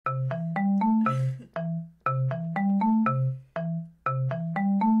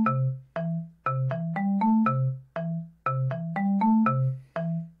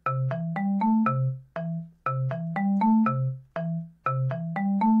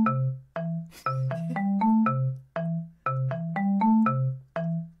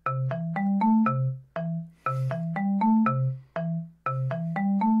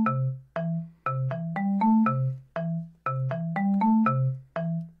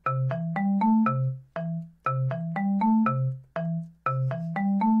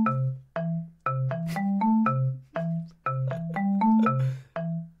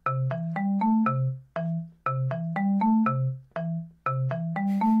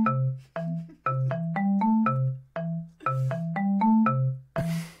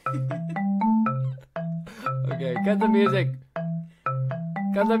Cut the music.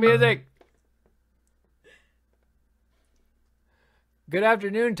 Cut the music. Good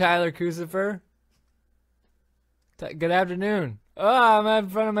afternoon, Tyler Crucifer. Good afternoon. Oh, I'm in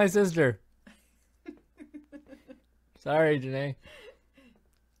front of my sister. Sorry, Janae.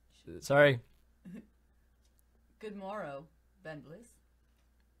 Sorry. Good morrow, Ben Bliss.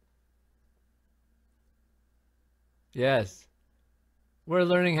 Yes. We're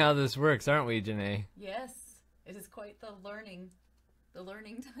learning how this works, aren't we, Janae? Yes, it is quite the learning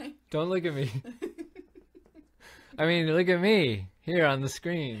time. Don't look at me. I mean, look at me here on the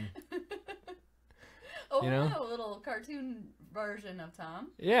screen. Oh, You know? hello, a little cartoon version of Tom.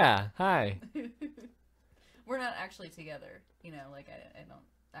 Yeah, hi. We're not actually together, you know, like I don't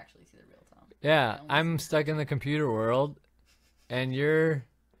actually see the real Tom. Yeah, I'm stuck in the computer world, and you're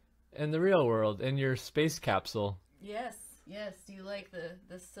in the real world, in your space capsule. Yes, yes. Do you like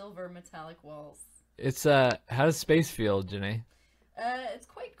the silver metallic walls? It's, how does space feel, Janae? It's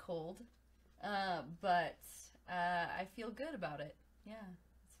quite cold, but I feel good about it. Yeah.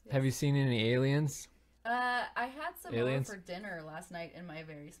 Have you seen any aliens? I had some Aliens? over for dinner last night in my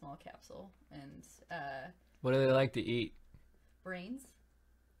very small capsule, and What do they like to eat? brains.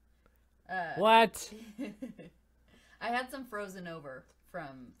 What? I had some frozen over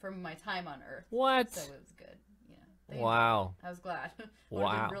from my time on Earth. What? So it was good. Yeah. Wow. I was glad. Wow.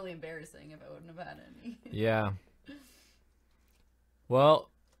 Would have been really embarrassing if I wouldn't have had any. Yeah. Well,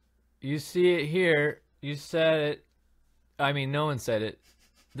 you see it here. You said it. I mean, no one said it.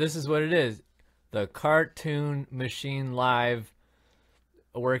 This is what it is. The Cartoon Machine Live,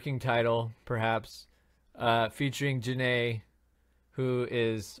 a working title, perhaps, featuring Janae, who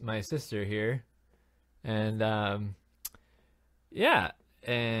is my sister here. And, yeah.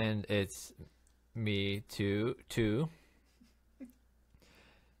 And it's me, too.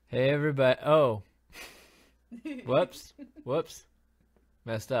 Hey, everybody. Oh. Whoops.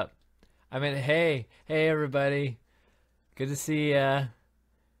 Messed up. I mean, hey everybody. Good to see ya.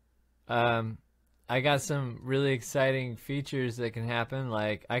 I got some really exciting features that can happen.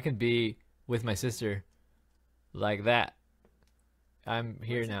 Like, I could be with my sister like that. I'm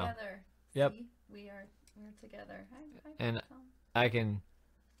here now. Together. Yep. See? We're together. Hi, And Tom. I can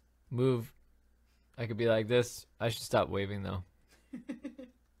move. I could be like this. I should stop waving though.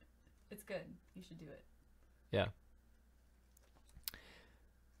 It's good. You should do it. Yeah.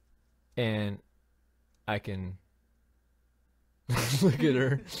 And I can look at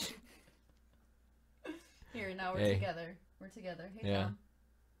her. Here, now we're Hey. together. We're together. Hey, Yeah. Tom.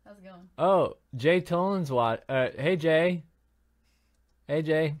 How's it going? Oh, Jay Tolan's watch. Hey Jay. Hey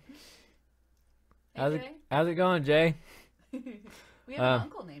Jay. Hey, Jay. How's it going, Jay? We have an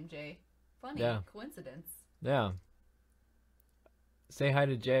uncle named Jay. Funny yeah. coincidence. Yeah. Say hi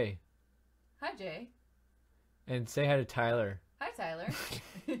to Jay. Hi, Jay. And say hi to Tyler. Hi, Tyler.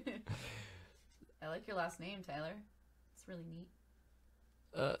 I like your last name, Tyler. It's really neat.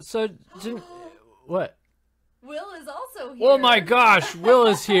 What? Will is also here. Oh my gosh, Will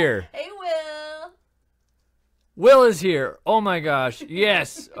is here. Hey, Will. Will is here. Oh my gosh.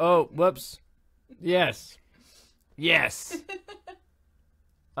 Yes. Oh, whoops. Yes. Yes.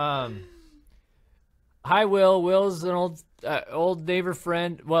 Hi, Will. Will's an old neighbor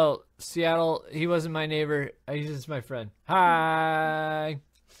friend. Well, Seattle. He wasn't my neighbor. He's just my friend. Hi.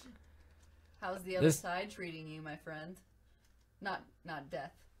 How's the other side treating you, my friend? Not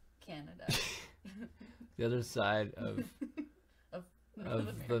death, Canada. The other side of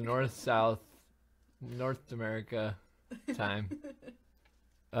of the North America time.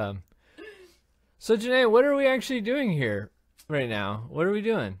 So Janae, what are we actually doing here right now? What are we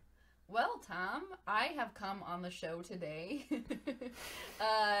doing? Well, Tom, I have come on the show today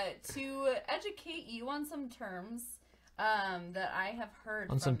to educate you on some terms that I have heard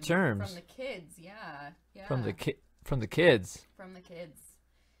On from, some terms? from the kids. Yeah. From the kids. From the kids.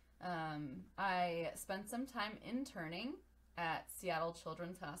 I spent some time interning at Seattle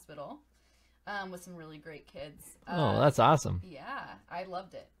Children's Hospital with some really great kids. Oh, that's awesome. Yeah, I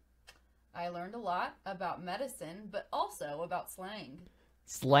loved it. I learned a lot about medicine, but also about slang.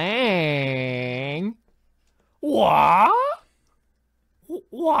 Slang? What?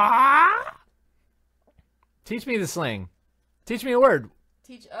 What? Teach me the slang. Teach me a word.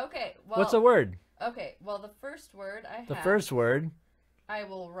 Okay, well... What's a word? Okay, well, the first word I have... The first word. I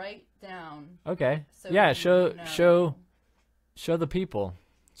will write down. Okay. So Yeah, you show know. the people.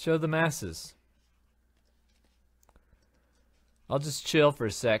 Show the masses. I'll just chill for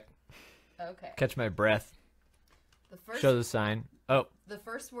a sec. Okay. Catch my breath. Show the sign. Oh. The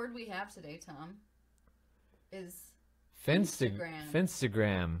first word we have today, Tom, is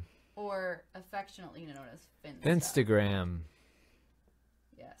Finstagram. or affectionately known as Finsta. Finstagram.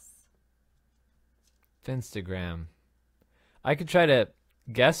 Yes. Finstagram. I could try to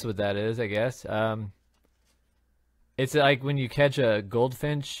guess what that is, I guess. It's like when you catch a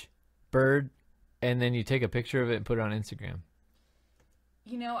goldfinch bird and then you take a picture of it and put it on Instagram.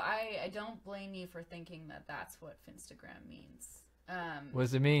 You know, I don't blame you for thinking that that's what Finstagram means. What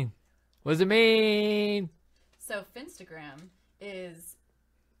does it mean? What does it mean? So Finstagram is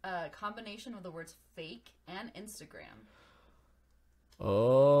a combination of the words fake and Instagram.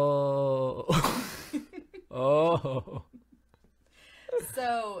 Oh. Oh.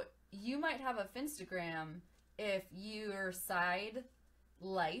 So you might have a Finstagram if your side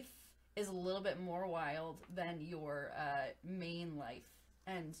life is a little bit more wild than your main life,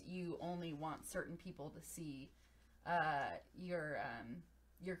 and you only want certain people to see your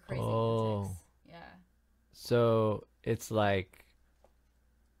crazy antics. Yeah. So it's like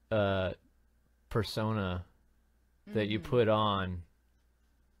a persona that you put on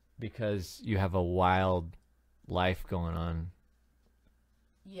because you have a wild life going on.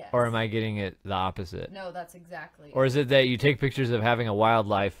 Yes. Or am I getting it the opposite? No, that's exactly. Or is it that you take pictures of having a wild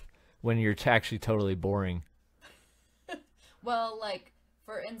life when you're actually totally boring? Well, like,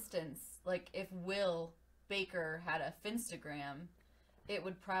 for instance, like if Will Baker had a Finstagram, it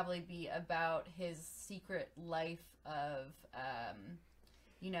would probably be about his secret life of,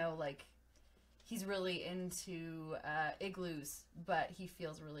 like he's really into igloos, but he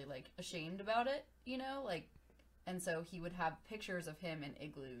feels really like ashamed about it, like, and so he would have pictures of him in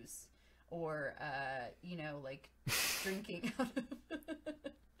igloos, or like drinking out of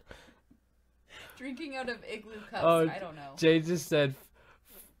drinking out of igloo cups. Oh, I don't know. Jay just said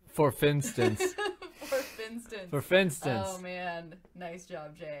for instance. For For instance. Oh man, nice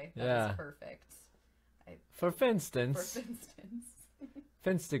job, Jay. That Yeah. was perfect. For instance. For instance.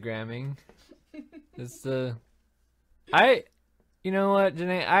 Finstagramming. It's the you know what,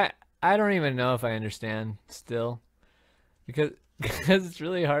 Janae, I don't even know if I understand still. Because it's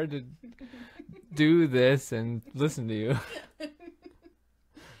really hard to do this and listen to you.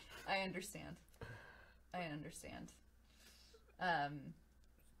 I understand.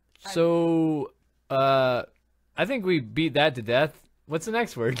 So I think we beat that to death. What's the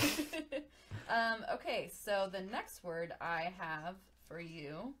next word? Okay, so the next word I have for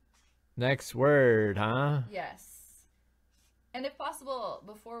you. Next word, huh? Yes. And if possible,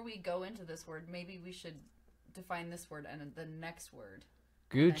 before we go into this word, maybe we should define this word and the next word.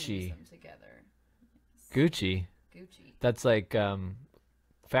 And then use Gucci. them together. Gucci. Gucci. That's like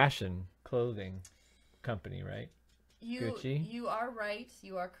fashion clothing company, right? Gucci? You are right.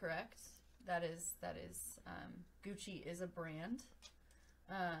 You are correct. That is Gucci is a brand.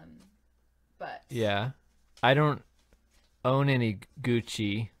 But Yeah. I don't own any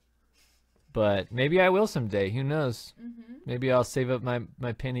Gucci, but maybe I will someday. Who knows? Maybe I'll save up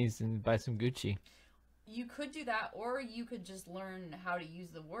my pennies and buy some Gucci. you could do that, or you could just learn how to use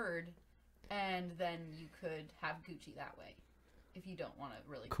the word, and then you could have Gucci that way, if you don't want to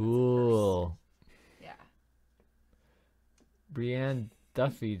really. Cool. Yeah. Brienne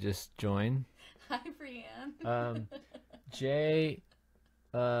Duffy just joined. Hi, Brienne. Jay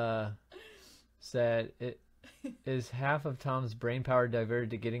said it is half of Tom's brain power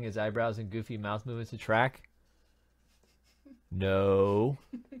diverted to getting his eyebrows and goofy mouth movements to track. No.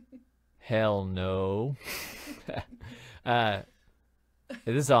 Hell no. This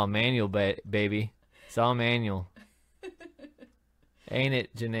is all manual, baby. It's all manual. Ain't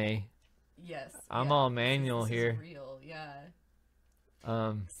it, Janae? Yes. I'm all manual this here. Is real, yeah.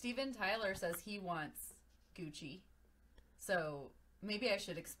 Steven Tyler says he wants Gucci. So maybe I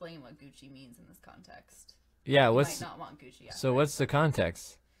should explain what Gucci means in this context. Yeah, You what's might not want Gucci. At so first. what's the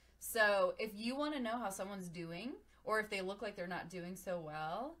context? So if you want to know how someone's doing, or if they look like they're not doing so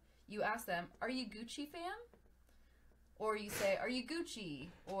well, you ask them, "Are you Gucci, fam?" Or you say, "Are you Gucci?"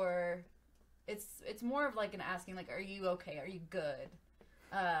 Or it's more of like an asking, like, "Are you okay? Are you good?"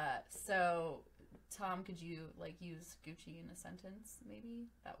 So Tom, could you like use Gucci in a sentence? Maybe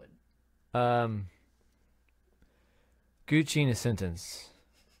that would. Gucci in a sentence.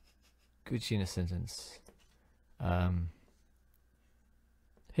 Gucci in a sentence.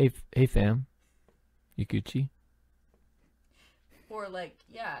 Hey fam. You Gucci? Or like,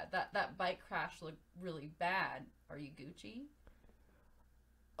 yeah, that bike crash looked really bad. Are you Gucci?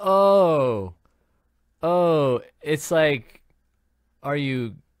 Oh, it's like, are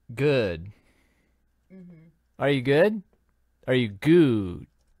you good? Mm-hmm. Are you good? Are you Gucci?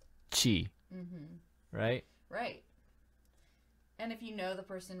 Mm-hmm. Right? Right. And if you know the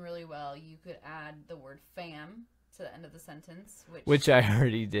person really well, you could add the word fam to the end of the sentence, Which I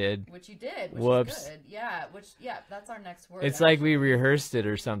already did. which you did, which Whoops. is good. Yeah, that's our next word. It's like we rehearsed it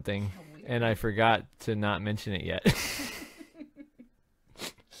or something, How weird. and I forgot to not mention it yet.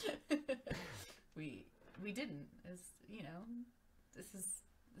 we didn't. It's, this is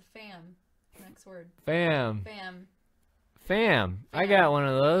the fam. Next word. Fam. Fam. I got one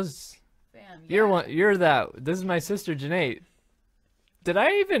of those. Fam. You're yeah. one. You're that. This is my sister, Janae. Did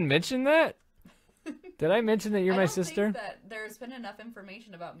I even mention that? Did I mention that you're I my don't sister? think that there's been enough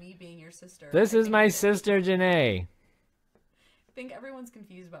information about me being your sister. This I is think my that- sister, Janae. I think everyone's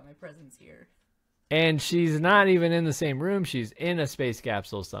confused about my presence here. And she's not even in the same room. She's in a space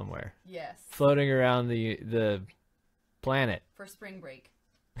capsule somewhere, Yes. floating around the planet For spring break.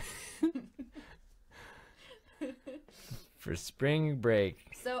 for spring break.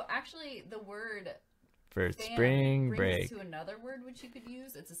 So actually, the word For fam spring brings break. us to another word which you could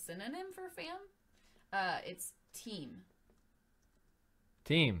use. It's a synonym for fam. It's team.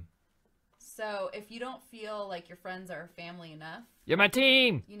 Team. So if you don't feel like your friends are family enough, You're my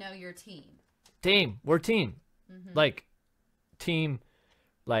team. you're team. Team. We're team. Mhm. Like team.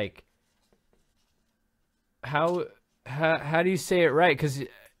 Like how do you say it right? Because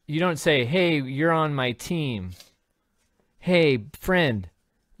you don't say, "Hey, you're on my team." Hey, friend,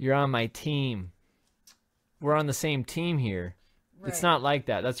 you're on my team. We're on the same team here. It's Right. not like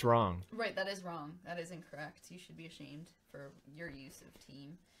that. That's wrong. Right, that is wrong. That is incorrect. You should be ashamed for your use of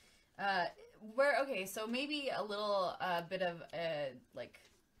team. Okay, so maybe a little bit of a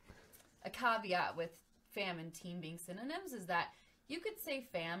caveat with fam and team being synonyms is that you could say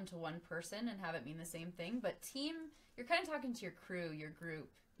fam to one person and have it mean the same thing, but team, you're kind of talking to your crew, your group,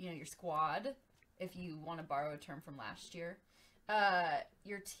 your squad, if you want to borrow a term from last year.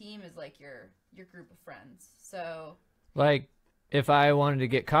 Your team is like your group of friends. So Like, if I wanted to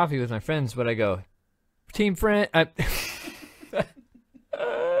get coffee with my friends, would I go, team friend?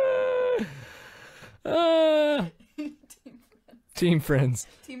 Team friends.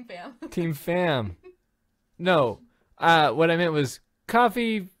 team fam. Team fam. No. What I meant was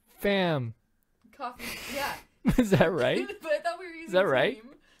coffee fam. Coffee. Yeah. Is that right? But I thought we were using that right?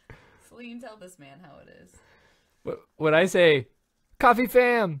 team. Celine, tell this man how it is. Would I say coffee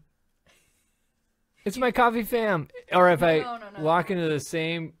fam? It's my coffee fam. Or if I No. walk into the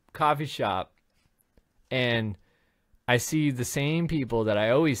same coffee shop and I see the same people that I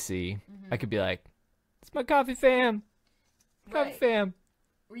always see, I could be like, it's my coffee fam. Coffee Right. fam.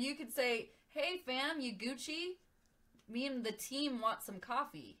 Where you could say, "Hey fam, you Gucci? Me and the team want some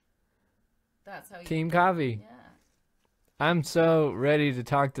coffee." That's how you Team coffee. Yeah. I'm so ready to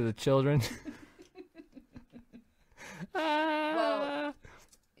talk to the children. Well,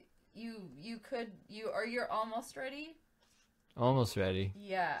 you're almost ready? Almost ready.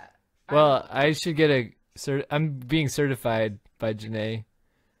 Yeah. Well, I should get I'm being certified by Janae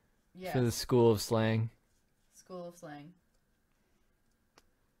Yeah. for the School of Slang. School of Slang.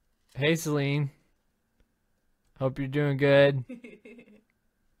 Hey, Celine. Hope you're doing good.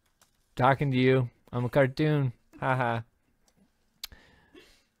 Talking to you. I'm a cartoon. Haha.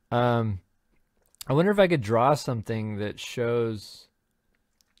 I wonder if I could draw something that shows.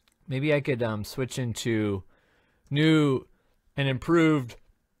 Maybe I could switch into new and improved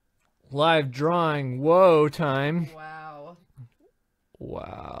live drawing. Whoa, time. Wow.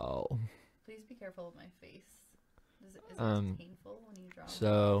 Wow. Please be careful of my face. Is it painful when you draw?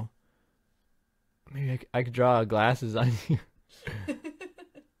 So maybe I could draw glasses on you.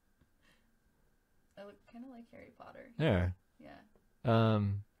 I look kind of like Harry Potter. There. Yeah.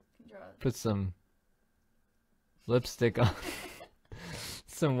 Can Draw. put some lipstick on.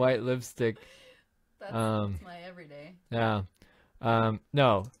 Some white lipstick. That's my everyday. Yeah.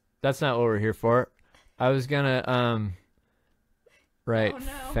 No, that's not what we're here for. I was gonna write Oh,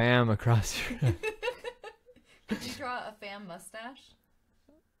 no. fam across your Could you draw a fam mustache?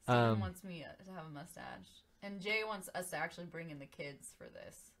 Steven wants me to have a mustache. And Jay wants us to actually bring in the kids for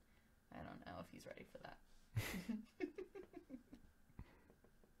this. I don't know if he's ready for that.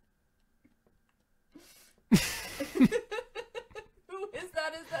 Who is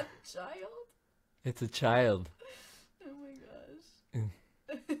that? Is that a child? It's a child. Oh my gosh.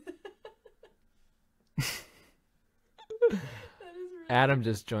 That is really... Adam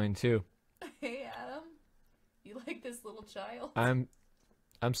just joined too. Hey Adam, you like this little child? I'm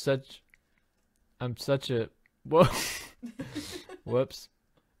such a whoa. Whoops.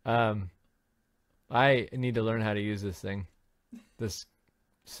 I need to learn how to use this thing. This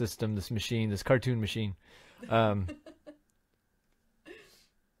system, this machine, this cartoon machine.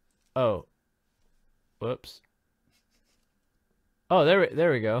 Oh. Whoops. Oh,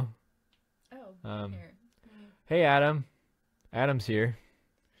 there we go. Oh, Um, here. Hey, Adam. Adam's here.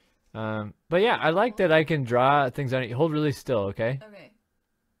 But yeah, I like that I can draw things on it. Hold really still, okay? Okay.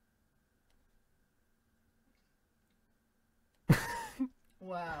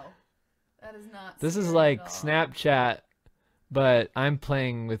 Wow. That is not This is scary like at all. Snapchat, but I'm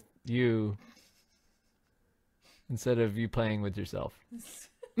playing with you instead of you playing with yourself.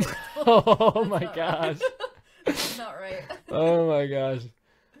 Oh my not gosh. That's not right. Oh my gosh.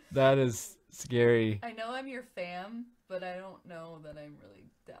 That is scary. I know I'm your fam, but I don't know that I'm really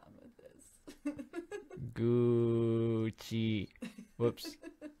down with this. Gucci. Whoops.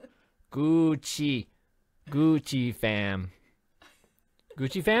 Gucci. Gucci fam.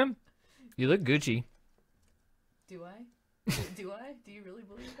 Gucci fam? You look Gucci. Do I? Do I? Do you really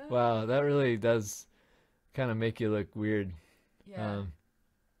believe that? Wow, that really does kind of make you look weird. Yeah.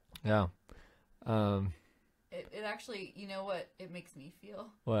 Yeah. Um, It actually, you know what it makes me feel?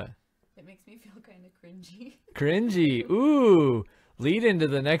 what? It makes me feel kind of cringy. Cringy. Ooh. Lead into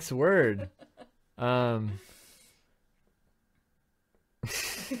the next word.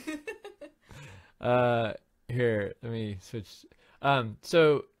 Here, let me switch.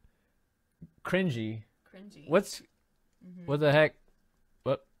 So cringy. Cringy. What's Mhm. what the heck?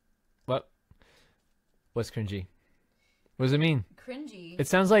 What's cringy? What does it mean? Cringy. It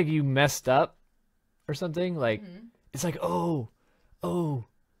sounds like you messed up or something. Like Mhm. it's like, oh,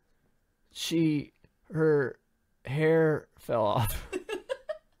 her hair fell off.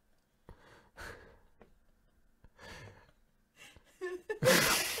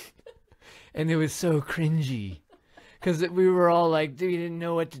 And it was so cringy because we were all like, we didn't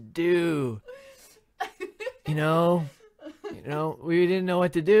know what to do. You know, we didn't know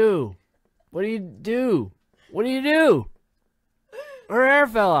what to do. What do you do? What do you do? Her hair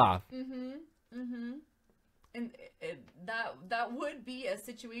fell off. Mhm. Mhm. And that would be a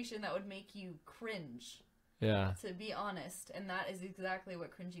situation that would make you cringe, Yeah. to be honest, and that is exactly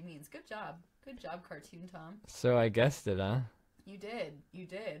what cringy means. Good job. Good job, Cartoon Tom. So I guessed it, huh? You did. You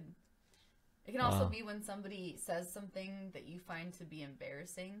did. It can also Wow. be when somebody says something that you find to be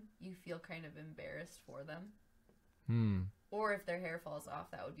embarrassing. You feel kind of embarrassed for them. Or if their hair falls off,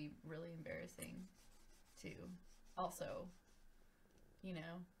 that would be really embarrassing too. Also, you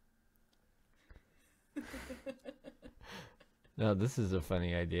know. No, this is a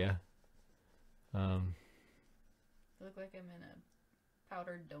funny idea. I look like I'm in a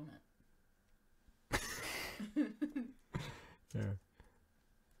powdered donut. Yeah.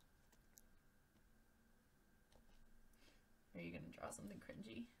 Are you gonna draw something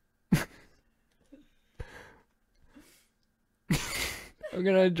cringy? I'm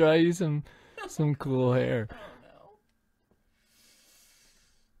gonna draw you some cool hair. Oh no.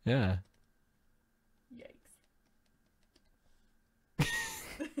 Yeah. Yikes.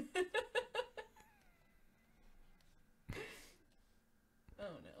 Oh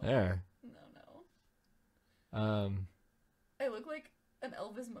no. There. No. Um, I look like an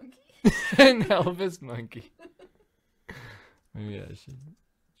Elvis monkey. an Elvis monkey. Maybe I should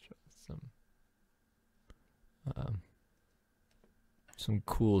try some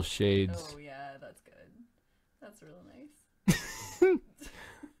cool shades. Oh yeah, that's good. That's real nice.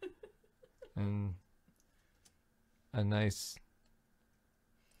 And a nice.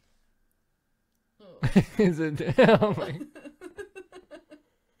 Oh. Is it? Oh my.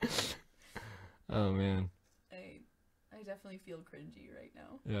 Oh man. I definitely feel cringy right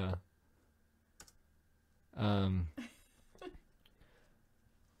now. Yeah.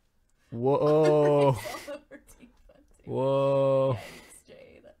 Whoa. Whoa. Yikes,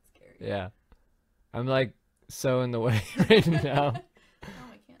 Jay, that's scary. Yeah. I'm like so in the way right now.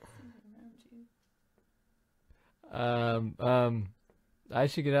 Oh, I can't see around you. I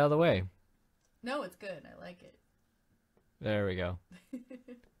should get out of the way. No, it's good. I like it. There we go.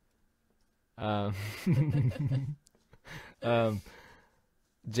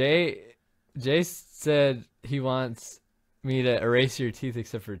 Jay said he wants me to erase your teeth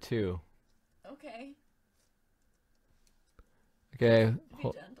except for two. Okay. Okay, Be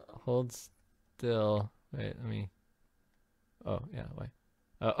gentle. hold still. Wait, let me. Oh yeah, wait.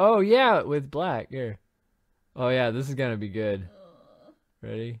 Oh yeah, with black here. Oh yeah, this is gonna be good.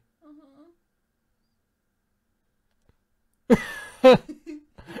 Ready?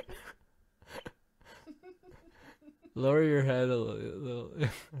 Lower your head a little.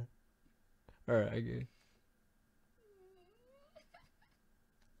 All right, okay.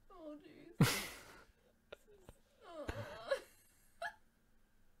 Oh jeez.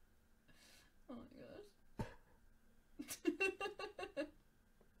 Oh my gosh.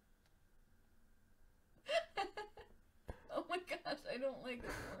 Oh my gosh, I don't like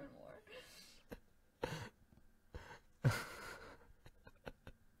this more and more.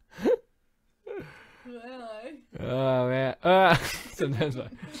 Sometimes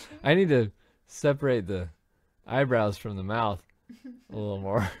I need to separate the eyebrows from the mouth a little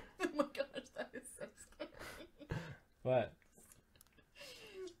more. Oh my gosh, that is so scary. What?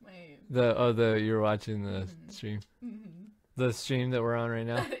 My You're watching the stream. The stream that we're on right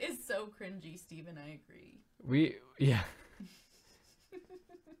now. that is so cringy, Steven. I agree. Yeah.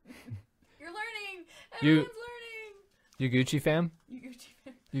 You're learning. You- Everyone's learning. You Gucci fam? You Gucci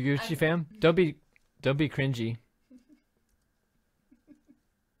fan. You Gucci fam? Don't be cringy.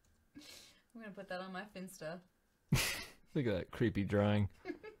 I'm gonna put that on my Finsta. Look at that creepy drawing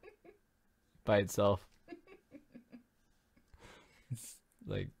by itself. It's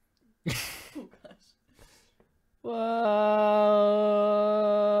like, Oh gosh.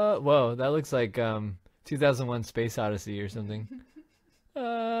 whoa, that looks like 2001 Space Odyssey or something.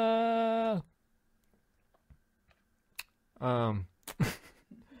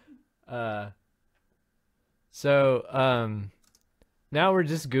 So now we're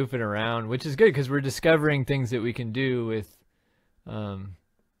just goofing around, which is good because we're discovering things that we can do with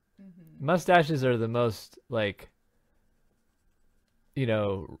mustaches are the most like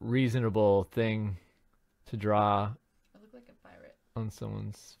reasonable thing to draw I look like a pirate. on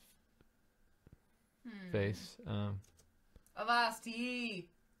someone's face. Avasti.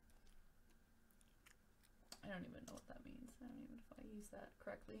 I don't even know what that means. I don't even know if I use that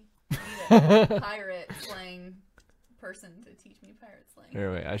correctly. I need a pirate slang person to teach me pirate slang.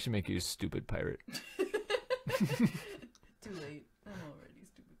 Anyway, I should make you a stupid pirate. Too late. I'm already a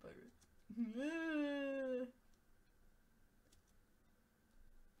stupid pirate.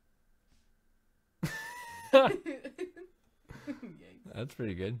 Yikes. That's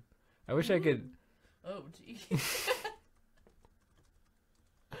pretty good. I wish I could. Oh, gee.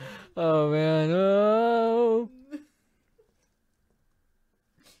 Oh man. Oh.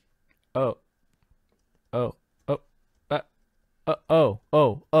 Oh. Oh. Oh. Oh. Oh.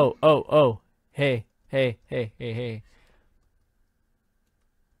 Oh. Oh. Oh. Hey. Hey. Hey. Hey. Hey.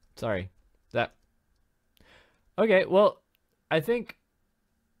 Sorry. That. Okay. Well, I think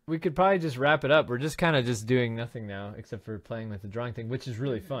we could probably just wrap it up. We're just kind of just doing nothing now, except for playing with the drawing thing, which is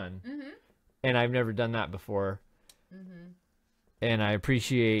really fun. And I've never done that before. And I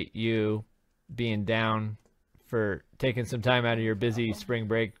appreciate you being down for taking some time out of your busy spring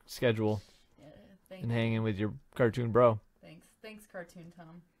break schedule and hanging with your cartoon bro. Thanks, Cartoon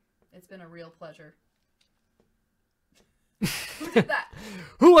Tom. It's been a real pleasure. Who did that?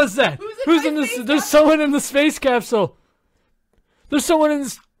 Who was that? Who's in this? There's someone in the space capsule. There's someone in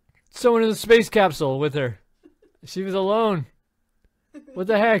the space capsule with her. She was alone. What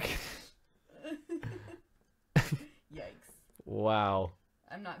the heck? Yikes. Wow.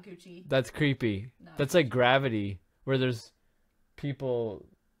 I'm not Gucci. That's creepy. Not That's like Gravity, where there's people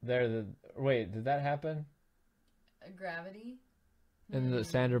there that... Wait, did that happen? Gravity? In the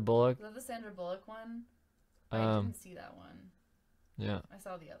Sandra Bullock? Is that the Sandra Bullock one? I didn't see that one. Yeah. I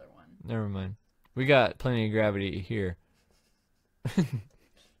saw the other one. Never mind. We got plenty of Gravity here.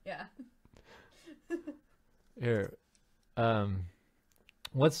 Yeah. Here.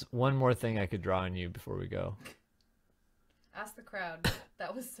 What's one more thing I could draw on you before we go? Ask the crowd.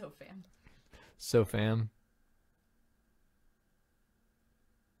 That was so fam. So fam.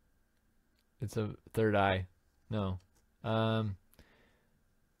 It's a third eye. No.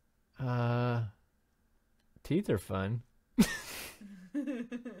 Teeth are fun.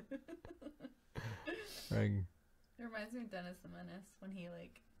 Right. It reminds me of Dennis the Menace when he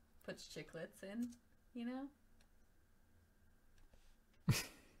like puts chiclets in, you know?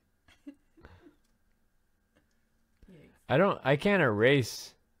 I can't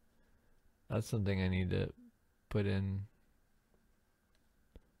erase. That's something I need to put in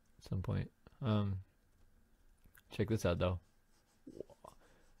at some point. Check this out though.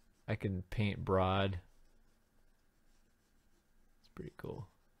 I can paint broad. It's pretty cool.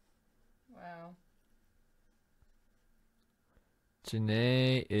 Wow.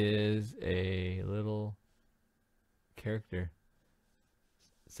 Janae is a little character.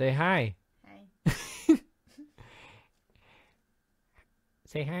 Say hi. Hi.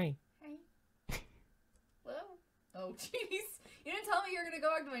 Say hi. Hi. Hello. Oh, jeez. You didn't tell me you were going to go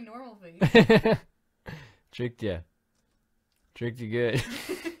back to my normal face. Tricked you. Tricked you good.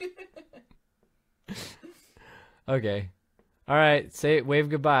 Okay. All right. Say wave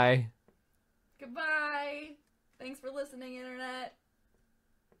goodbye. Goodbye. Thanks for listening, Internet.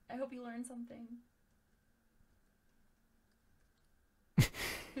 I hope you learned something.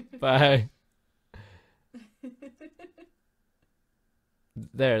 Bye.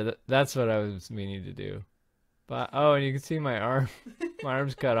 There. That's what I was meaning to do. But oh, and you can see my arm. My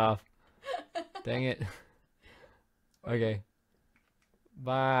arm's cut off. Dang it. Okay.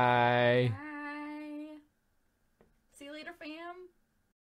 Bye. Bye.